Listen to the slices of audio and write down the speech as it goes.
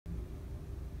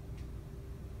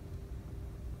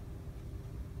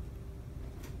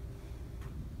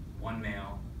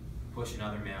push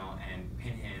another male and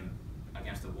pin him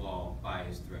against the wall by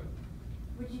his throat.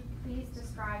 Would you please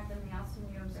describe the males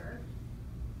whom you observed?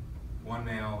 One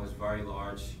male was very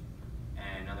large,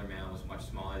 and another male was much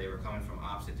smaller. They were coming from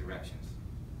opposite directions.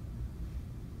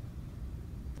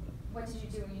 What did you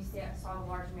do when you saw the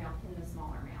large male pin the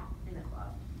smaller male in the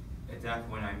club? At that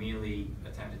point, I immediately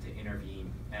attempted to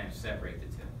intervene and separate the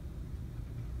two.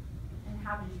 And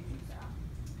how did you do so?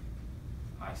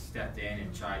 I stepped in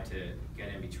and tried to get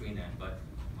in between them, but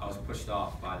I was pushed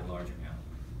off by the larger male.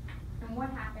 And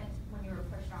what happened when you were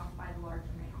pushed off by the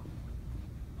larger male?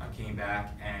 I came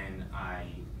back and I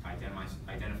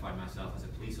identified myself as a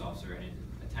police officer and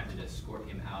attempted to escort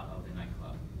him out of the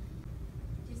nightclub.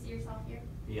 Do you see yourself here?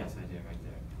 Yes, I did, right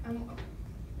there.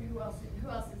 Who else is it?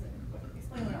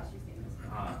 Explain what else you see in this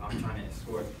film. I'm trying to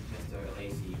escort Mr.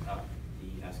 Ellaisy up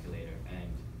the escalator, and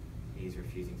he's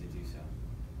refusing to do so.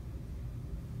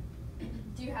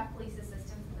 Do you have police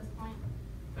assistance at this point?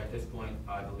 At this point,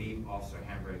 I believe Officer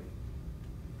Hembrick,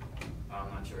 I'm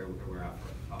not sure where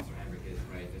Officer Hembrick is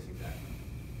right this exact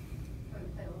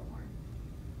moment. Play a little more.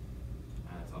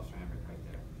 That's Officer Hembrick right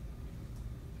there.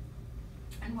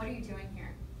 And what are you doing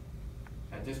here?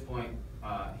 At this point,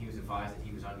 he was advised that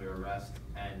he was under arrest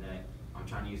and that I'm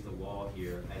trying to use the wall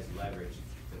here as leverage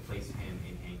to place him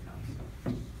in handcuffs.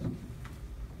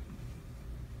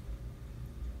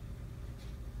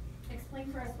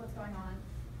 Explain for us what's going on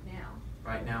now.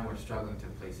 Right now, we're struggling to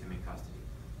place him in custody.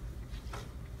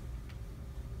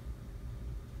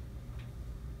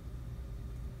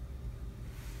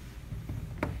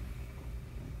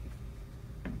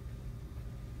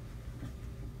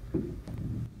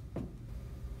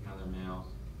 Another male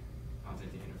comes in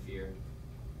to interfere.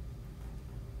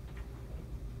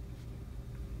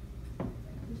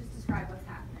 Just describe what's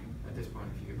happening. At this point,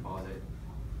 if you could pause it.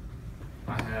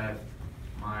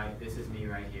 This is me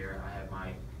right here. I have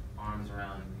my arms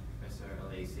around Mr.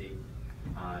 Ellaisy.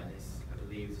 This, I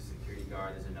believe, is a security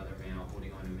guard. There's another male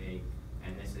holding on to me.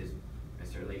 And this is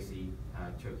Mr. Ellaisy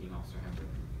choking Officer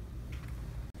Hembrick.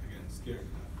 Again, scared.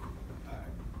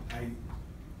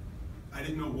 I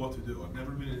didn't know what to do. I've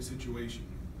never been in a situation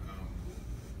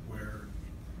where,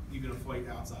 even a fight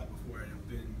outside before I have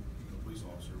been a police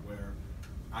officer, where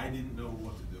I didn't know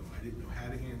what to do. I didn't know how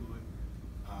to handle it.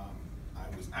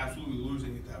 I was absolutely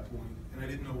losing at that point, and I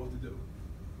didn't know what to do.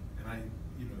 And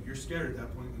you're scared at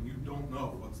that point when you don't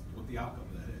know what the outcome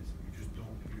of that is. You just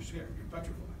don't. You're scared. You're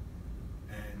petrified,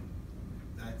 and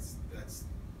that's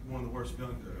one of the worst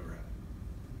feelings I've ever had.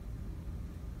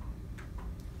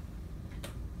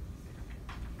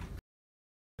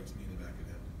 Me in the back of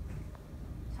the head.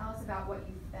 Tell us about what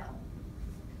you felt.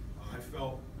 I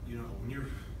felt, when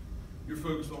you're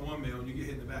focused on one male and you get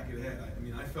hit in the back of the head.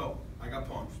 I felt I got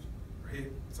punched or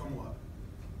hit somewhat,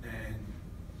 and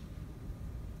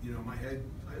my head,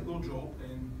 I had a little jolt,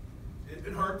 and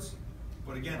it hurts.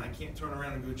 But again, I can't turn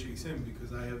around and go chase him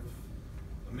because I have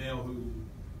a male who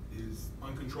is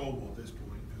uncontrollable at this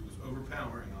point, who's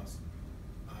overpowering us.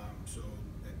 So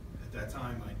at that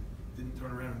time, I didn't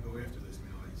turn around and go after this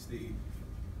male. I stayed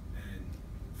and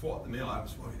fought the male I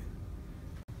was fighting.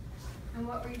 And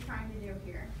what were you trying to do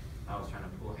here? I was trying to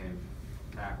pull him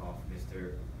back off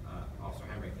Mr. Officer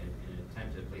Hembrick in an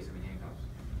attempt to place him in handcuffs.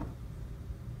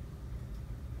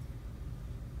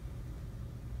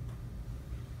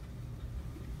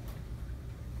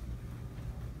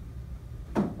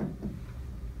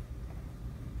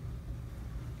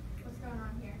 What's going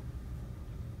on here?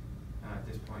 At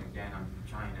this point, again, I'm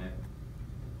trying to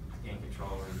gain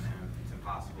control, and it's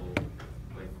impossible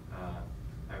with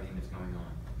everything that's going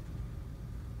on.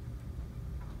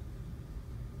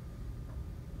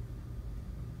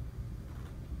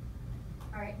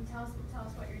 All right, and tell us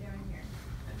what you're doing here.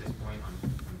 At this point,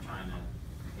 I'm trying to